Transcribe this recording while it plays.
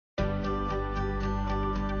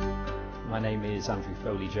My name is Andrew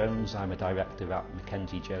Foley Jones. I'm a director at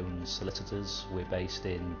Mackenzie Jones Solicitors. We're based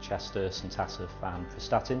in Chester, St Asaph and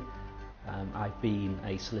Prestatyn. I've been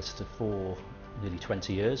a solicitor for nearly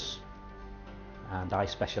 20 years and I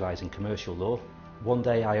specialise in commercial law. One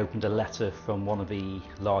day I opened a letter from one of the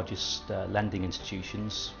largest lending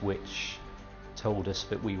institutions which told us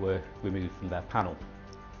that we were removed from their panel.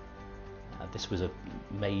 This was a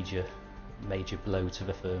major blow to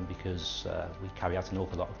the firm because we carry out an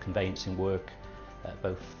awful lot of conveyancing work,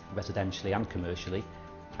 both residentially and commercially,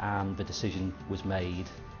 and the decision was made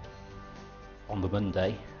on the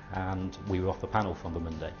Monday and we were off the panel from the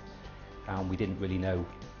Monday and we didn't really know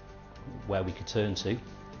where we could turn to.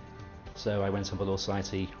 So I went on the Law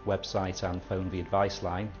Society website and phoned the advice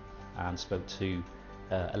line and spoke to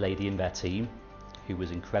a lady in their team who was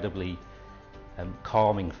incredibly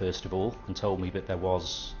calming first of all, and told me that there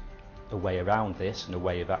was a way around this and a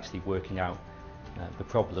way of actually working out the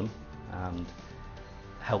problem, and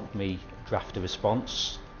helped me draft a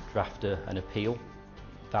response, draft an appeal.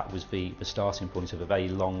 That was the starting point of a very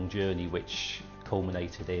long journey which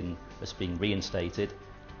culminated in us being reinstated,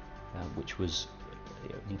 which was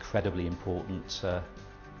an incredibly important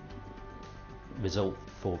result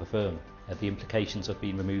for the firm. The implications of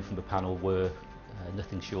being removed from the panel were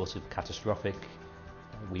nothing short of catastrophic.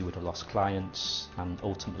 We would have lost clients and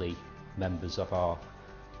ultimately members of our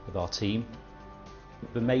team.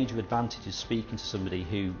 The major advantage is speaking to somebody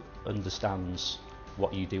who understands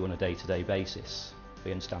what you do on a day-to-day basis.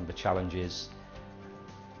 They understand the challenges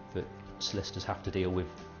that solicitors have to deal with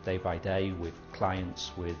day by day, with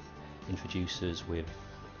clients, with introducers, with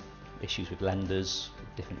issues with lenders,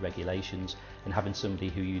 different regulations, and having somebody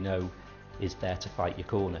who you know is there to fight your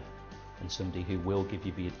corner, and somebody who will give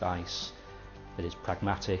you the advice that is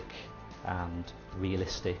pragmatic and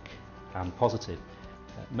realistic and positive.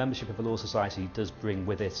 Membership of the Law Society does bring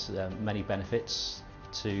with it many benefits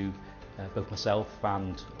to both myself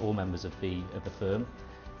and all members of the firm.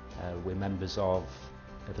 We're members of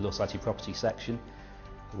the Law Society property section,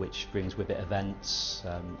 which brings with it events,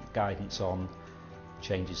 guidance on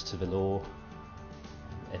changes to the law,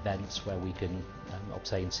 events where we can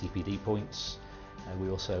obtain CPD points. We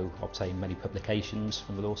also obtain many publications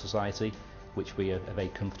from the Law Society, which we are very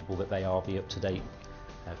comfortable that they are the up-to-date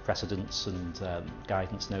precedents and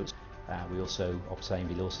guidance notes. We also obtain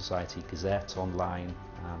the Law Society Gazette online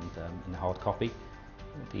and in hard copy.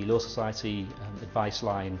 The Law Society advice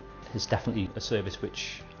line is definitely a service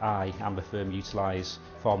which I and the firm utilise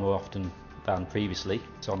far more often than previously.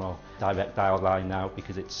 It's on our direct dial line now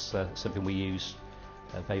because it's something we use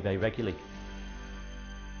very regularly.